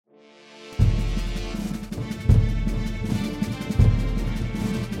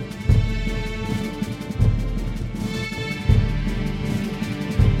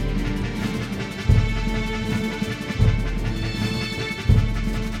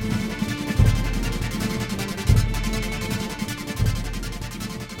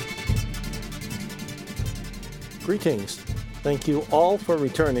Greetings. Thank you all for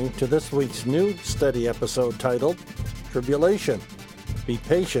returning to this week's new study episode titled Tribulation. Be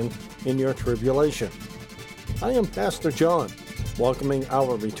patient in your tribulation. I am Pastor John, welcoming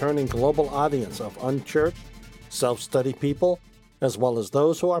our returning global audience of unchurched, self-study people, as well as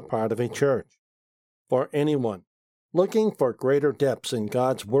those who are part of a church. For anyone looking for greater depths in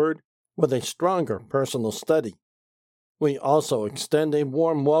God's Word with a stronger personal study, we also extend a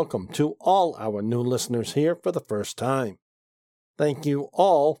warm welcome to all our new listeners here for the first time. Thank you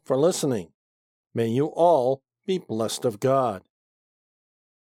all for listening. May you all be blessed of God.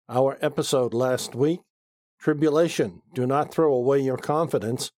 Our episode last week, Tribulation, Do Not Throw Away Your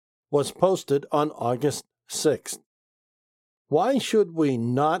Confidence, was posted on August 6th. Why should we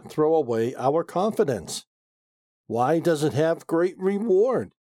not throw away our confidence? Why does it have great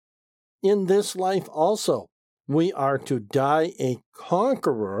reward? In this life also, we are to die a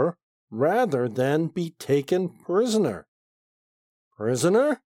conqueror rather than be taken prisoner.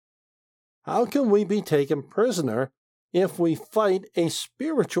 Prisoner? How can we be taken prisoner if we fight a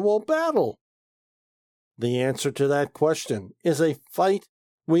spiritual battle? The answer to that question is a fight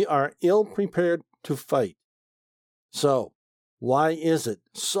we are ill-prepared to fight. So, why is it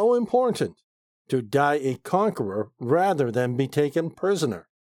so important to die a conqueror rather than be taken prisoner?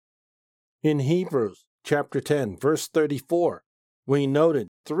 In Hebrews chapter 10, verse 34, we noted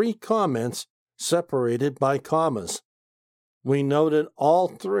 3 comments separated by commas. We noted all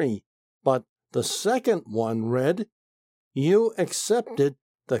 3, but the second one read, "You accepted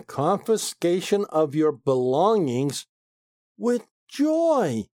the confiscation of your belongings with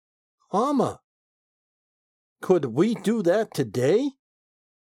joy, comma." Could we do that today?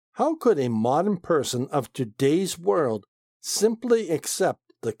 How could a modern person of today's world simply accept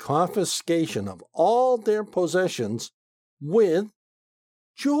the confiscation of all their possessions with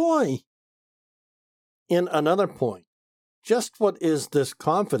joy? In another point, just what is this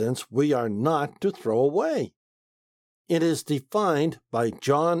confidence we are not to throw away? It is defined by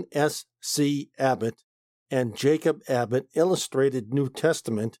John S. C. Abbott and Jacob Abbott, Illustrated New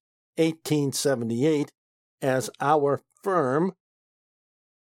Testament, 1878, as our firm. To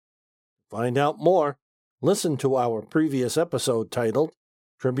find out more, listen to our previous episode titled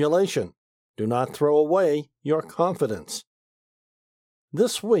Tribulation. Do not throw away your confidence.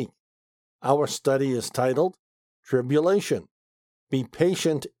 This week, our study is titled Tribulation. Be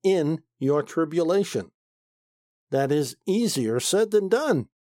patient in your tribulation. That is easier said than done.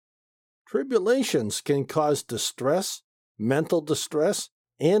 Tribulations can cause distress, mental distress,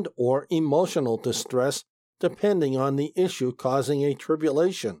 and or emotional distress depending on the issue causing a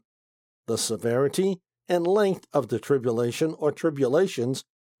tribulation, the severity and length of the tribulation or tribulations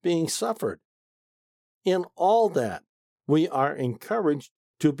being suffered. In all that, we are encouraged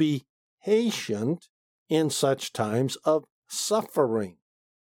to be patient in such times of suffering.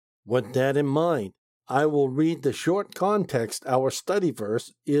 With that in mind, I will read the short context our study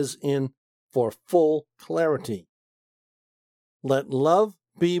verse is in for full clarity. Let love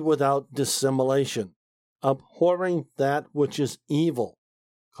be without dissimulation, abhorring that which is evil,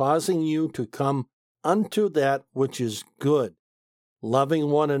 causing you to come unto that which is good, loving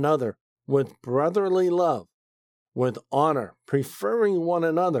one another with brotherly love, with honor, preferring one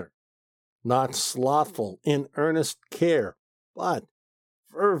another, not slothful in earnest care, but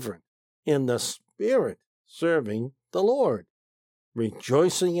fervent in the Spirit, serving the Lord,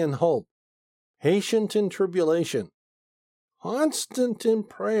 rejoicing in hope, patient in tribulation, constant in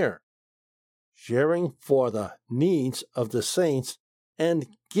prayer, sharing for the needs of the saints,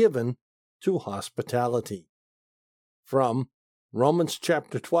 and given to hospitality. From Romans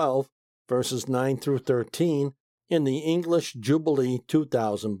chapter 12, verses 9 through 13 in the English Jubilee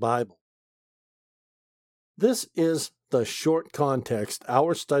 2000 Bible. This is the short context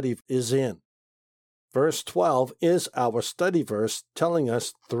our study is in. Verse 12 is our study verse telling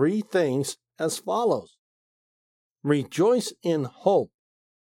us 3 things as follows. Rejoice in hope,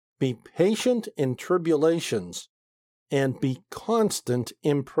 be patient in tribulations, and be constant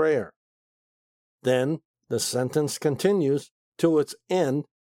in prayer. Then the sentence continues to its end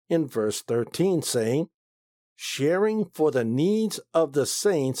in verse 13, saying, sharing for the needs of the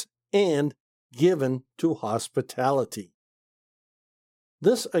saints and given to hospitality.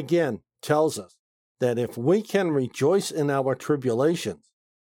 This again tells us that if we can rejoice in our tribulations,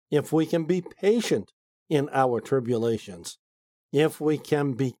 if we can be patient in our tribulations, if we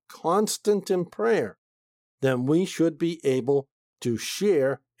can be constant in prayer, then we should be able to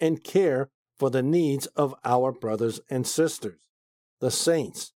share and care for the needs of our brothers and sisters, the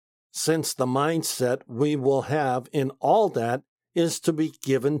saints, since the mindset we will have in all that is to be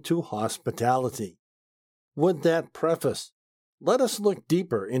given to hospitality. with that preface, let us look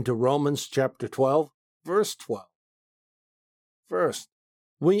deeper into Romans chapter 12, verse 12. First,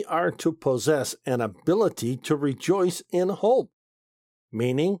 we are to possess an ability to rejoice in hope,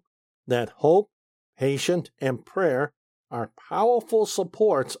 meaning that hope, patience, and prayer are powerful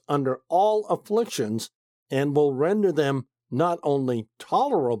supports under all afflictions and will render them not only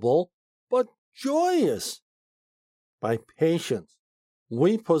tolerable, but joyous. By patience,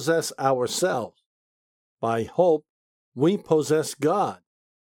 we possess ourselves. By hope, we possess God.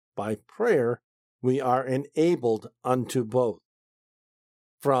 By prayer, we are enabled unto both.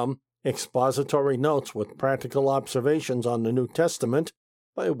 From Expository Notes with Practical Observations on the New Testament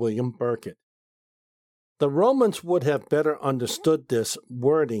by William Burkitt. The Romans would have better understood this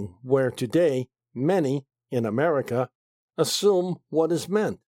wording where today many in America assume what is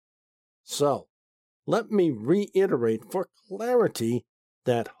meant. So, let me reiterate for clarity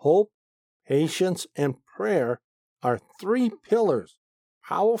that hope, patience, and prayer are three pillars,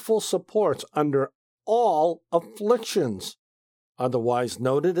 powerful supports under all afflictions, otherwise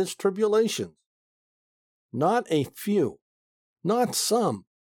noted as tribulations. Not a few, not some,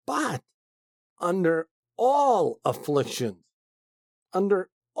 but under all afflictions, under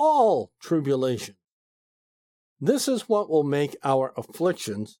all tribulation. This is what will make our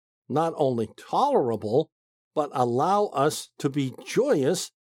afflictions not only tolerable, but allow us to be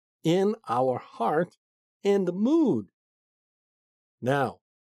joyous in our heart and mood. Now,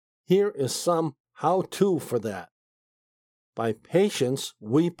 here is some how-to for that. By patience,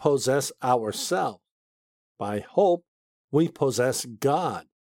 we possess ourselves. By hope, we possess God.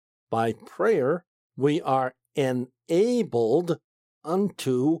 By prayer, we are enabled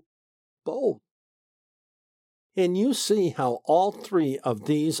unto both. And you see how all three of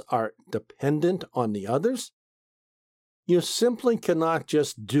these are dependent on the others? You simply cannot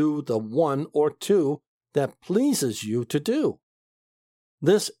just do the one or two that pleases you to do.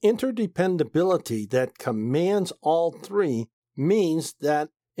 This interdependability that commands all three means that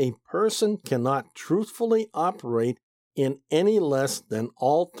a person cannot truthfully operate in any less than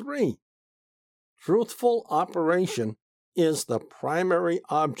all three. Truthful operation is the primary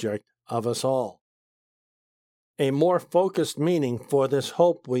object of us all. A more focused meaning for this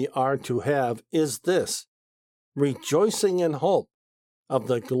hope we are to have is this: rejoicing in hope of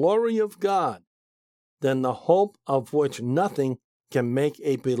the glory of God, than the hope of which nothing can make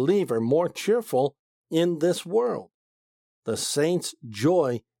a believer more cheerful in this world. The saint's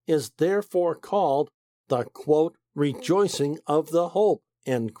joy is therefore called the, quote, rejoicing of the hope,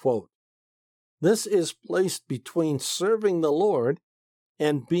 end quote. This is placed between serving the Lord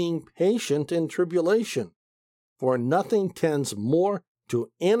and being patient in tribulation, for nothing tends more to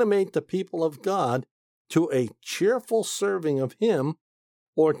animate the people of God to a cheerful serving of Him,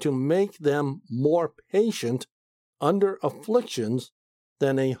 or to make them more patient under afflictions,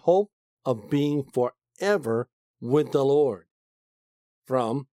 than a hope of being forever with the Lord.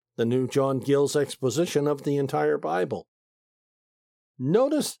 From the New John Gill's exposition of the entire Bible.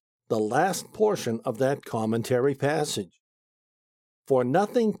 Notice the last portion of that commentary passage. For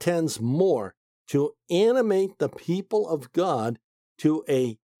nothing tends more to animate the people of God to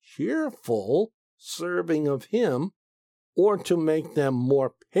a cheerful serving of Him, or to make them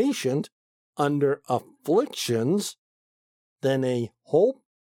more patient under afflictions, than a hope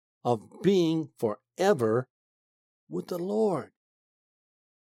of being forever with the Lord.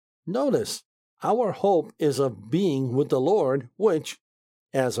 Notice, our hope is of being with the Lord, which,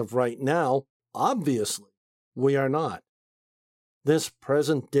 as of right now, obviously, we are not. This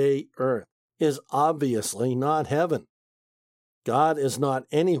present-day earth is obviously not heaven. God is not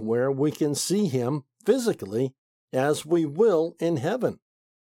anywhere we can see Him physically as we will in heaven.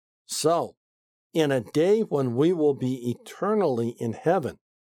 So, in a day when we will be eternally in heaven,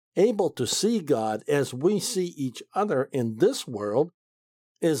 able to see God as we see each other in this world,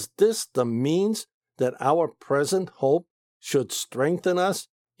 is this the means that our present hope should strengthen us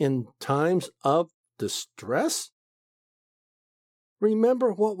in times of distress?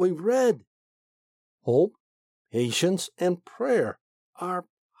 Remember what we read. Hope, patience, and prayer are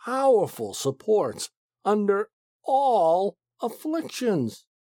powerful supports under all afflictions.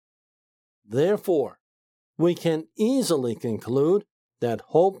 Therefore, we can easily conclude that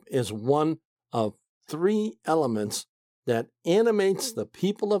hope is one of three elements that animates the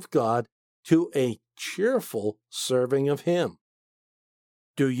people of God to a cheerful serving of Him.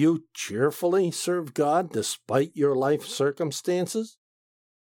 Do you cheerfully serve God despite your life circumstances?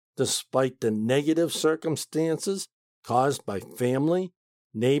 Despite the negative circumstances caused by family,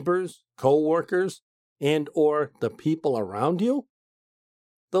 neighbors, co-workers, and or the people around you?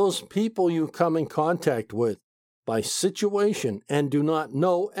 those people you come in contact with by situation and do not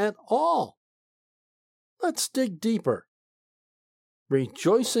know at all. Let's dig deeper.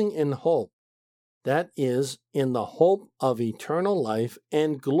 Rejoicing in hope, that is, in the hope of eternal life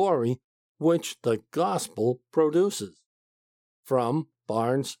and glory which the gospel produces. From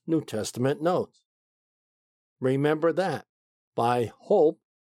Barnes' New Testament Notes. Remember that, by hope,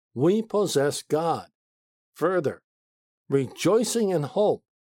 we possess God. Further, rejoicing in hope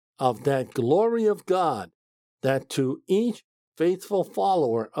of that glory of God that to each faithful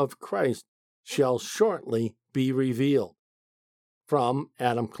follower of Christ shall shortly be revealed. From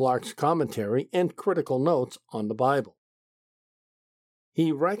Adam Clarke's Commentary and Critical Notes on the Bible.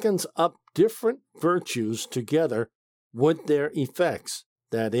 He reckons up different virtues together with their effects,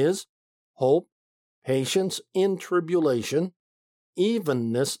 that is, hope, patience in tribulation,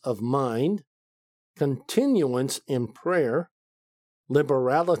 evenness of mind, continuance in prayer,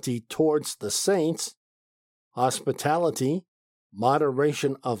 liberality towards the saints, hospitality,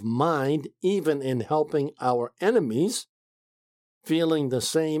 moderation of mind even in helping our enemies, feeling the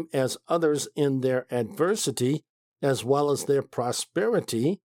same as others in their adversity as well as their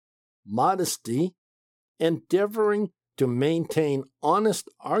prosperity, modesty, endeavoring to maintain honest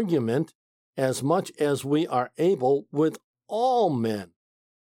argument as much as we are able with all men,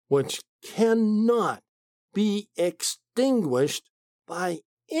 which cannot be extinguished by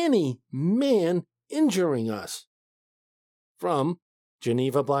any man injuring us. From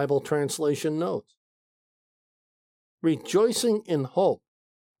Geneva Bible Translation Notes. Rejoicing in hope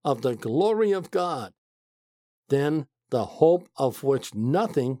of the glory of God, then the hope of which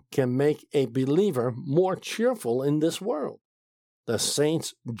nothing can make a believer more cheerful in this world. The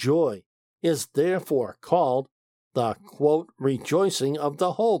saint's joy is therefore called the, quote, rejoicing of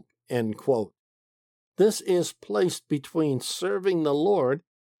the hope, end quote. This is placed between serving the Lord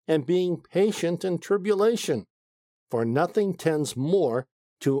and being patient in tribulation, for nothing tends more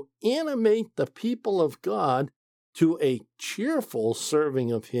to animate the people of God to a cheerful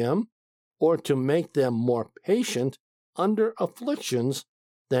serving of Him, or to make them more patient under afflictions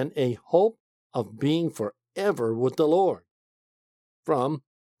than a hope of being forever with the Lord. From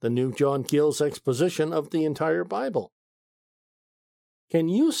the New John Gill's exposition of the entire Bible. Can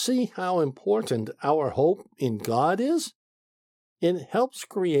you see how important our hope in God is? It helps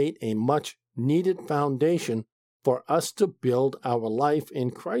create a much needed foundation for us to build our life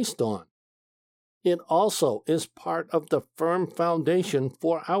in Christ on. It also is part of the firm foundation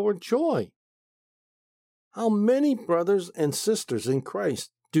for our joy. How many brothers and sisters in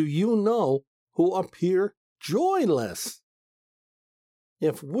Christ do you know who appear joyless?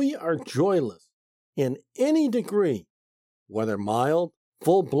 If we are joyless in any degree, whether mild,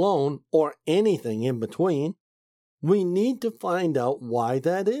 full-blown, or anything in between, we need to find out why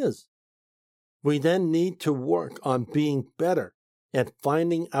that is. We then need to work on being better at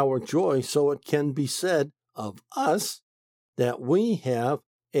finding our joy so it can be said of us that we have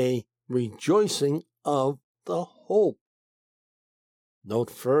a rejoicing of the hope. Note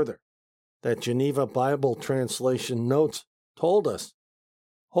further that Geneva Bible Translation Notes told us,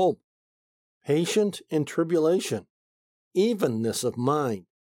 hope, patient in tribulation, evenness of mind,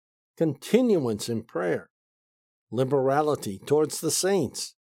 continuance in prayer, liberality towards the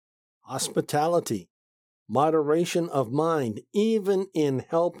saints, hospitality, moderation of mind even in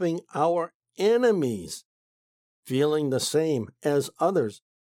helping our enemies, feeling the same as others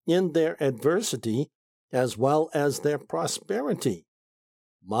in their adversity as well as their prosperity,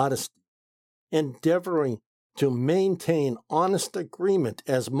 modesty, endeavoring to maintain honest agreement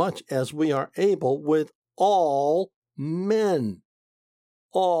as much as we are able with all men,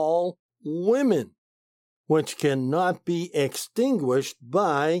 all women, which cannot be extinguished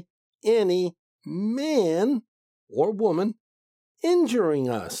by any man or woman injuring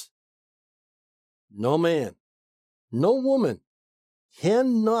us. No man, no woman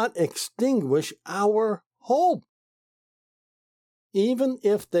cannot extinguish our hope. Even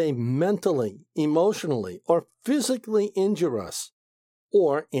if they mentally, emotionally, or physically injure us,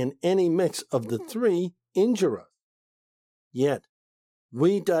 or in any mix of the three injure us. Yet,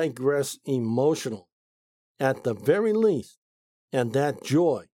 we digress emotionally, at the very least, and that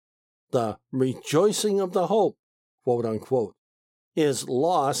joy, the rejoicing of the hope, quote unquote, is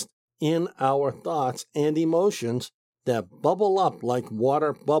lost in our thoughts and emotions that bubble up like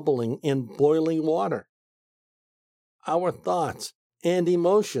water bubbling in boiling water. Our thoughts and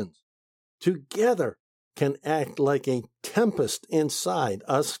emotions together can act like a tempest inside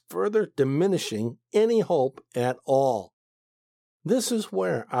us, further diminishing any hope at all. This is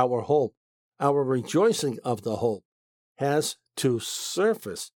where our hope, our rejoicing of the hope, has to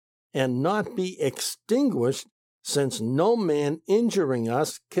surface and not be extinguished, since no man injuring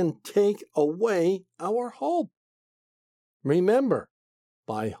us can take away our hope. Remember,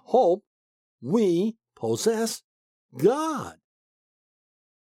 by hope we possess God.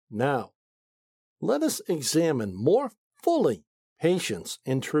 Now, let us examine more fully patience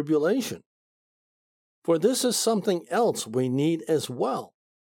in tribulation, for this is something else we need as well.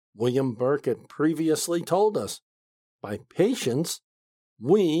 William Burkitt previously told us, by patience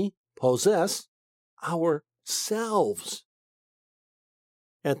we possess ourselves.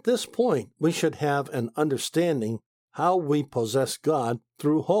 At this point, we should have an understanding how we possess God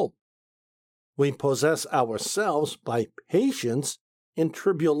through hope. We possess ourselves by patience in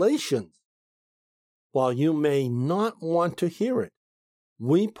tribulations. While you may not want to hear it,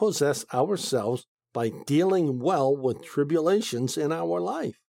 we possess ourselves by dealing well with tribulations in our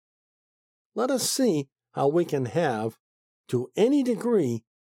life. Let us see how we can have, to any degree,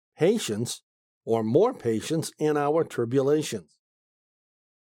 patience or more patience in our tribulations.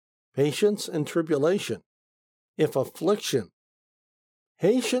 Patience in tribulation. If affliction,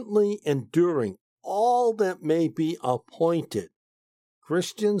 patiently enduring all that may be appointed.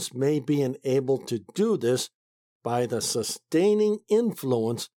 Christians may be enabled to do this by the sustaining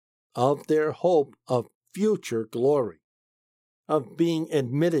influence of their hope of future glory, of being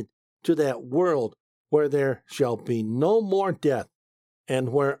admitted to that world where there shall be no more death, and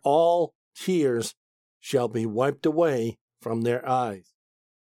where all tears shall be wiped away from their eyes.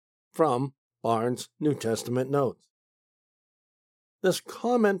 From Barnes' New Testament Notes. This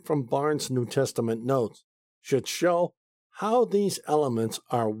comment from Barnes' New Testament Notes should show how these elements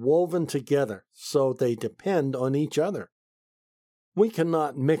are woven together so they depend on each other. We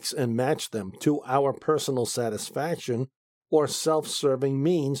cannot mix and match them to our personal satisfaction or self-serving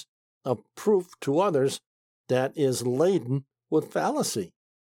means of proof to others that is laden with fallacy.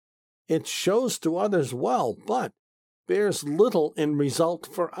 It shows to others well, but bears little in result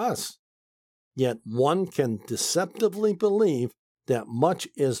for us. Yet one can deceptively believe that much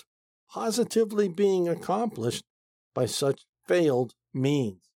is positively being accomplished by such failed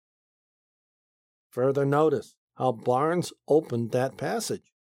means. Further notice how Barnes opened that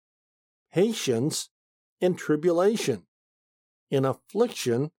passage. Patience in tribulation, in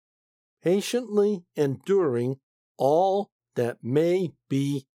affliction, patiently enduring all that may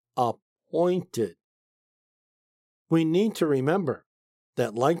be appointed. We need to remember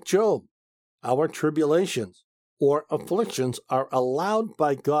that, like Job, our tribulations or afflictions are allowed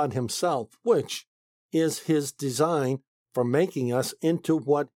by God Himself, which is His design for making us into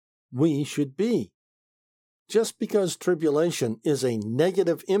what we should be. Just because tribulation is a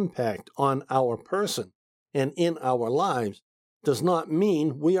negative impact on our person and in our lives does not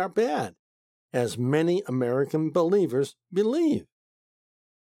mean we are bad, as many American believers believe.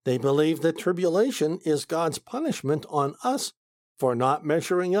 They believe that tribulation is God's punishment on us for not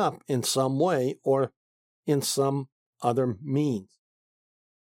measuring up in some way or in some other means.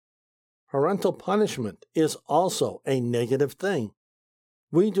 Parental punishment is also a negative thing.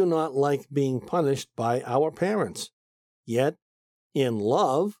 We do not like being punished by our parents, yet, in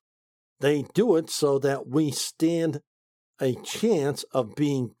love, they do it so that we stand a chance of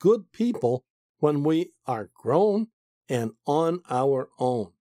being good people when we are grown and on our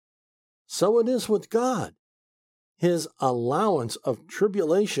own. So it is with God. His allowance of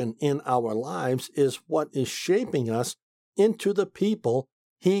tribulation in our lives is what is shaping us into the people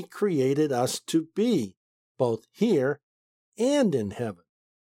He created us to be, both here and in heaven.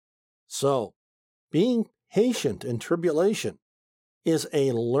 So, being patient in tribulation is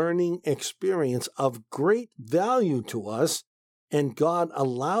a learning experience of great value to us, and God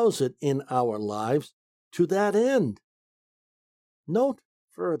allows it in our lives to that end. Note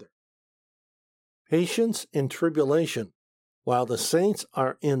further, patience in tribulation. While the saints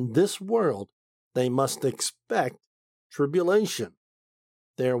are in this world, they must expect tribulation.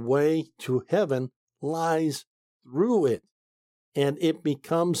 Their way to heaven lies through it, and it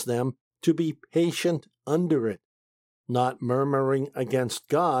becomes them to be patient under it, not murmuring against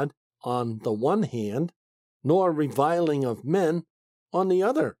God on the one hand, nor reviling of men on the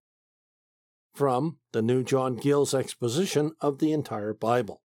other. From the New John Gill's exposition of the entire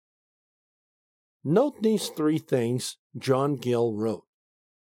Bible. Note these three things John Gill wrote.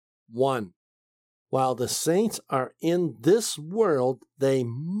 1. While the saints are in this world, they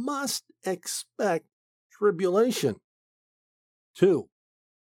must expect tribulation. 2.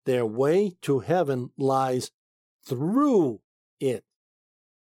 Their way to heaven lies through it.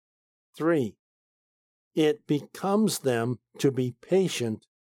 3. It becomes them to be patient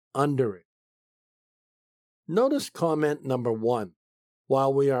under it. Notice comment number 1.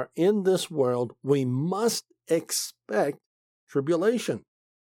 While we are in this world, we must expect tribulation.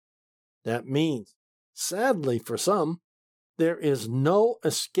 That means, sadly for some, there is no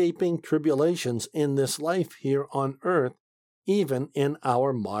escaping tribulations in this life here on earth, even in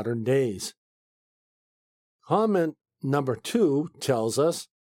our modern days. Comment number 2 tells us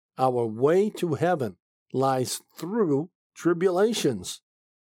our way to heaven lies through tribulations,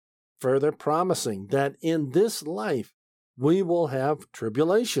 further promising that in this life we will have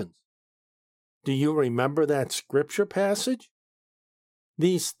tribulations. Do you remember that scripture passage?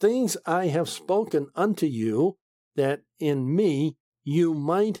 These things I have spoken unto you, that in me you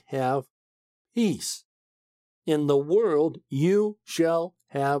might have peace. In the world you shall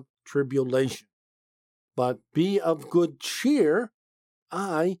have tribulation. But be of good cheer,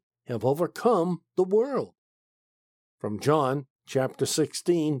 I have overcome the world. From John chapter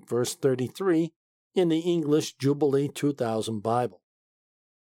 16, verse 33, in the English Jubilee 2000 Bible.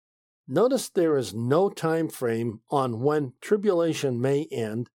 Notice there is no time frame on when tribulation may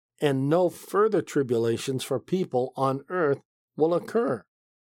end, and no further tribulations for people on earth will occur.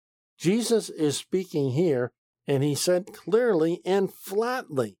 Jesus is speaking here, and he said clearly and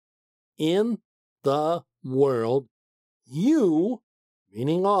flatly, in the world, you,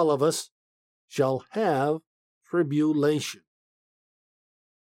 meaning all of us, shall have tribulation.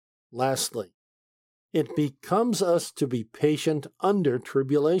 Lastly, it becomes us to be patient under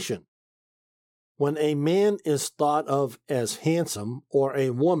tribulation. When a man is thought of as handsome or a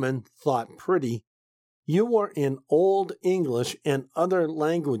woman thought pretty, you are in Old English and other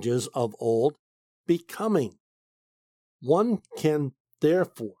languages of old becoming. One can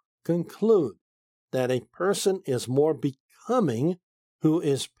therefore conclude that a person is more becoming who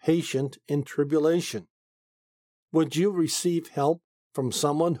is patient in tribulation. Would you receive help from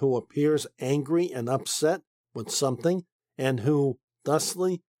someone who appears angry and upset with something and who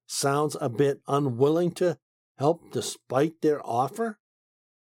thusly sounds a bit unwilling to help despite their offer?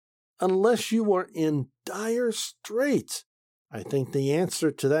 Unless you are in dire straits, I think the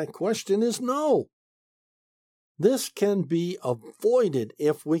answer to that question is no. This can be avoided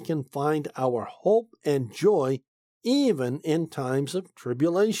if we can find our hope and joy even in times of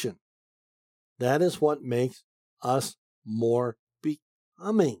tribulation. That is what makes us more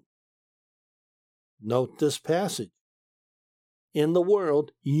becoming. Note this passage. In the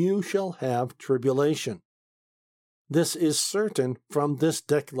world you shall have tribulation. This is certain from this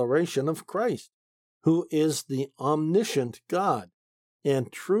declaration of Christ, who is the omniscient God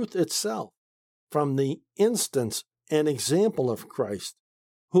and truth itself, from the instance and example of Christ,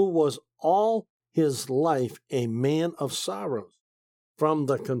 who was all his life a man of sorrows, from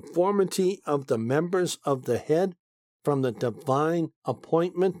the conformity of the members of the head, from the divine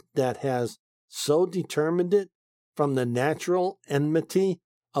appointment that has so determined it, from the natural enmity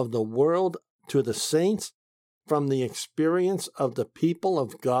of the world to the saints, from the experience of the people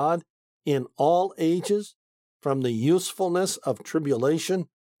of God in all ages, from the usefulness of tribulation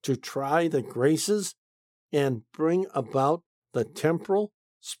to try the graces and bring about the temporal,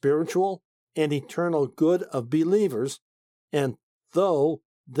 spiritual, and eternal good of believers, and though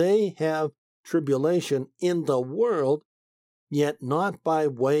they have tribulation in the world, yet not by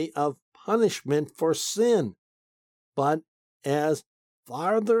way of punishment for sin, but as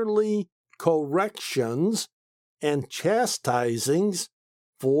fatherly corrections and chastisings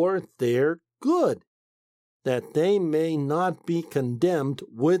for their good, that they may not be condemned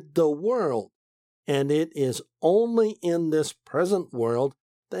with the world. And it is only in this present world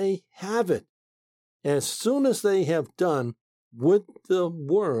they have it. As soon as they have done with the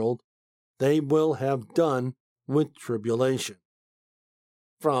world, they will have done with tribulation.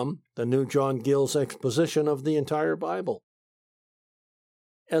 From the New John Gill's exposition of the entire Bible.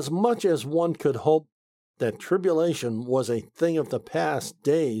 As much as one could hope that tribulation was a thing of the past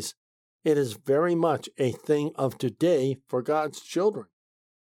days, it is very much a thing of today for God's children.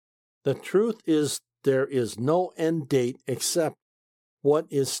 The truth is, there is no end date except what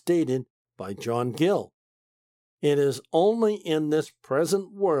is stated by John Gill. It is only in this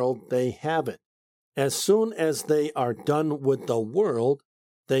present world they have it. As soon as they are done with the world,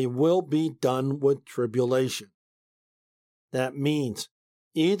 they will be done with tribulation. That means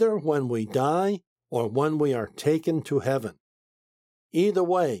either when we die or when we are taken to heaven. Either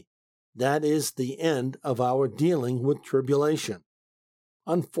way, that is the end of our dealing with tribulation.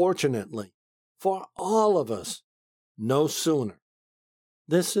 Unfortunately, for all of us, no sooner.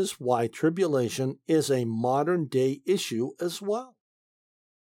 This is why tribulation is a modern-day issue as well.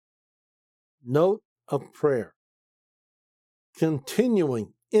 Note of prayer.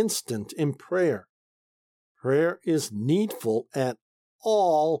 Continuing instant in prayer. Prayer is needful at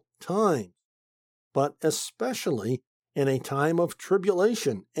all times, but especially in a time of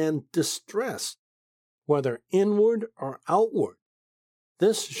tribulation and distress, whether inward or outward.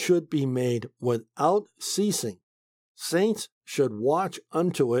 This should be made without ceasing. Saints should watch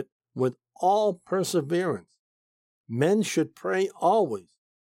unto it with all perseverance. Men should pray always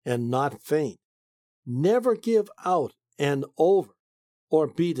and not faint. Never give out and over or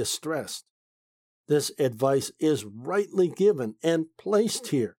be distressed. This advice is rightly given and placed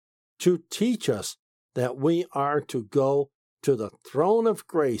here to teach us that we are to go to the throne of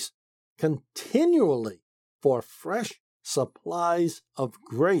grace continually for fresh supplies of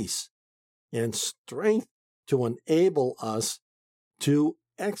grace and strength to enable us to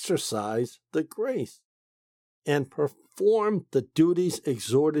exercise the grace and perform the duties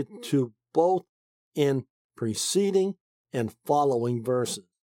exhorted to both in preceding and following verses.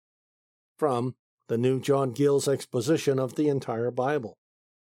 From the New John Gill's exposition of the entire Bible.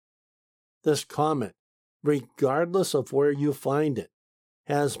 This comment, regardless of where you find it,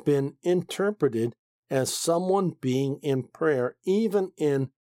 has been interpreted as someone being in prayer even in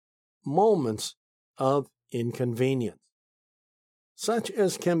moments of inconvenience, such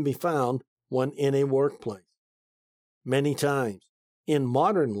as can be found when in a workplace. Many times, in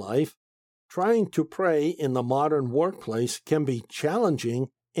modern life, trying to pray in the modern workplace can be challenging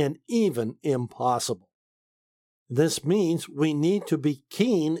and even impossible. This means we need to be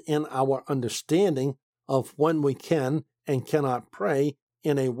keen in our understanding of when we can and cannot pray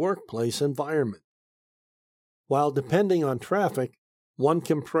in a workplace environment. While depending on traffic, one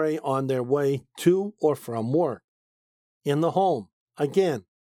can pray on their way to or from work. In the home, again,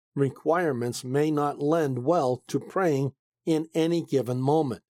 requirements may not lend well to praying in any given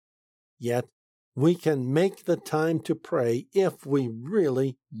moment. Yet, we can make the time to pray if we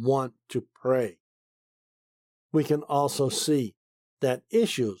really want to pray. We can also see that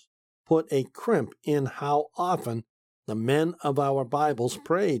issues put a crimp in how often the men of our Bibles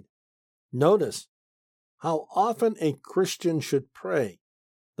prayed. Notice how often a Christian should pray.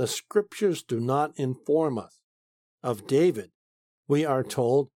 The Scriptures do not inform us. Of David, we are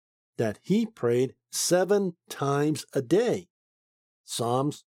told that he prayed 7 times a day.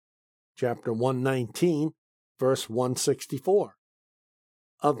 Psalms chapter 119, verse 164.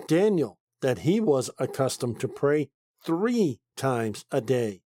 Of Daniel, that he was accustomed to pray 3 times a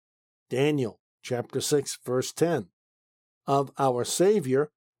day. Daniel chapter 6, verse 10. Of our Savior,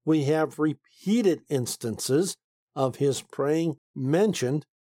 we have repeated instances of his praying mentioned,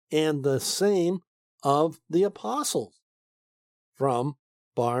 and the same of the apostles, from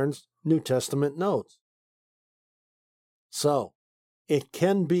Barnes' New Testament Notes. So, it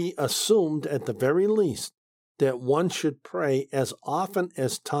can be assumed at the very least that one should pray as often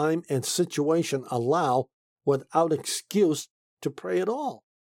as time and situation allow without excuse to pray at all.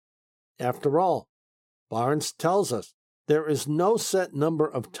 After all, Barnes tells us there is no set number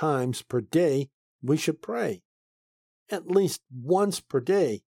of times per day we should pray. At least once per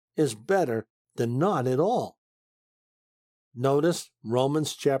day is better than not at all. Notice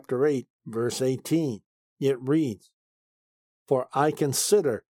Romans chapter 8, verse 18. It reads, "For I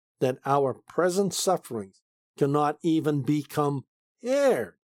consider that our present sufferings cannot even be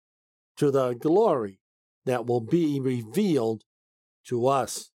compared to the glory that will be revealed to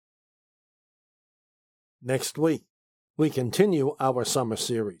us." Next week, we continue our summer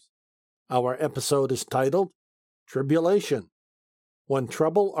series. Our episode is titled Tribulation. When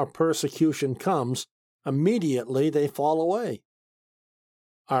trouble or persecution comes, immediately they fall away.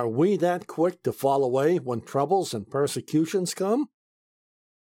 Are we that quick to fall away when troubles and persecutions come?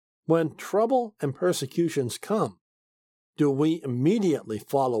 When trouble and persecutions come, do we immediately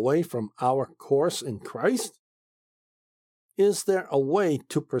fall away from our course in Christ? Is there a way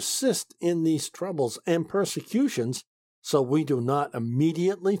to persist in these troubles and persecutions so we do not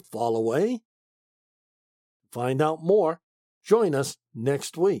immediately fall away? To find out more, join us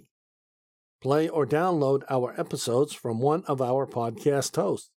next week. Play or download our episodes from one of our podcast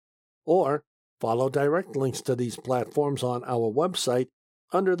hosts, or follow direct links to these platforms on our website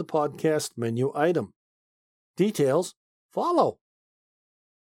under the podcast menu item. Details follow.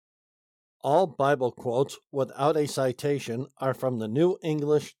 All Bible quotes without a citation are from the New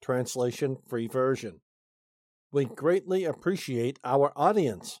English Translation Free Version. We greatly appreciate our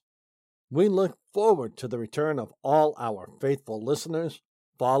audience. We look forward to the return of all our faithful listeners,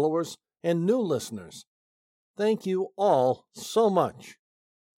 followers, and new listeners. Thank you all so much.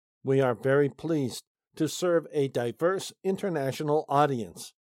 We are very pleased to serve a diverse international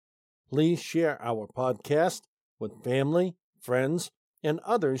audience. Please share our podcast with family, friends, and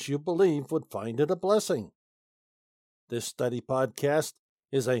others you believe would find it a blessing. This study podcast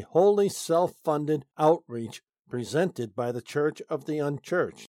is a wholly self-funded outreach presented by the Church of the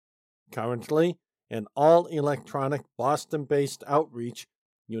Unchurched, currently an all-electronic Boston-based outreach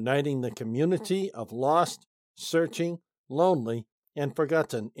uniting the community of lost, searching, lonely, and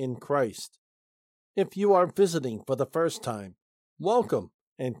forgotten in Christ. If you are visiting for the first time, welcome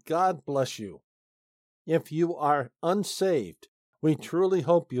and God bless you. If you are unsaved, we truly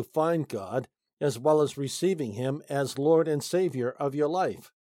hope you find God as well as receiving Him as Lord and Savior of your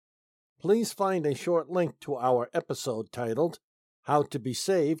life. Please find a short link to our episode titled, How to Be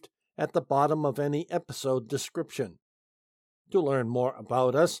Saved, at the bottom of any episode description. To learn more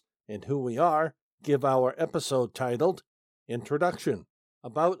about us and who we are, give our episode titled, Introduction,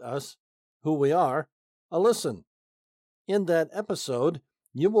 About Us, Who We Are, a listen. In that episode,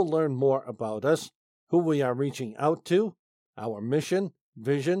 you will learn more about us, who we are reaching out to, our mission,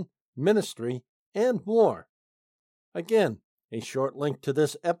 vision, ministry, and more. Again, a short link to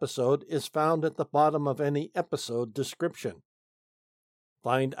this episode is found at the bottom of any episode description.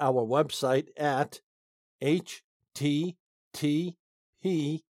 Find our website at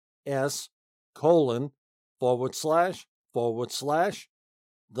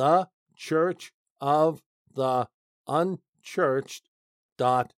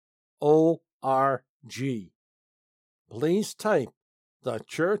Please type The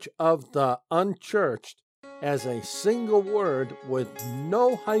Church of the Unchurched as a single word with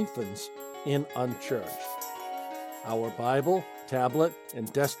no hyphens in unchurched. Our Bible, tablet,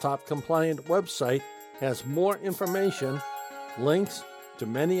 and desktop compliant website has more information, links to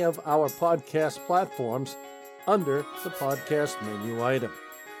many of our podcast platforms under the podcast menu item.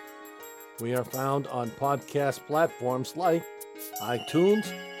 We are found on podcast platforms like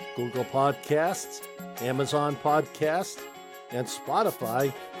iTunes, Google Podcasts, Amazon Podcasts, and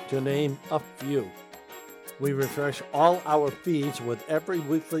Spotify, to name a few. We refresh all our feeds with every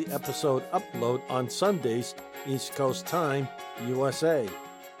weekly episode upload on Sundays, East Coast Time, USA.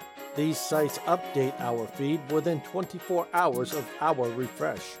 These sites update our feed within 24 hours of our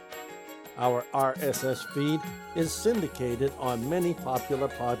refresh. Our RSS feed is syndicated on many popular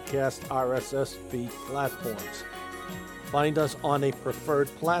podcast RSS feed platforms. Find us on a preferred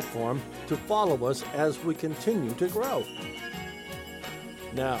platform to follow us as we continue to grow.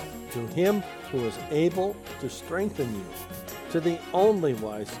 Now, to Him who is able to strengthen you, to the only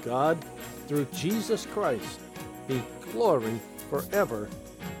wise God, through Jesus Christ, be glory forever.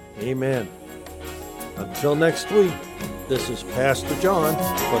 Amen. Until next week, this is Pastor John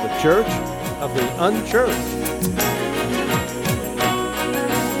for the Church of the Unchurched.